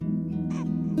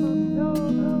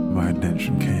My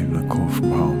redemption came like a call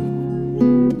from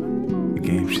home. The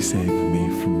game she saved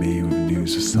from me with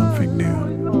news of something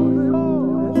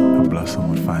new. A blossom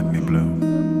would finally bloom.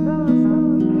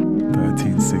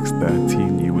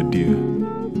 13-6-13, you were due.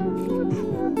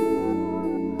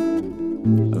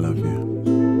 I love you.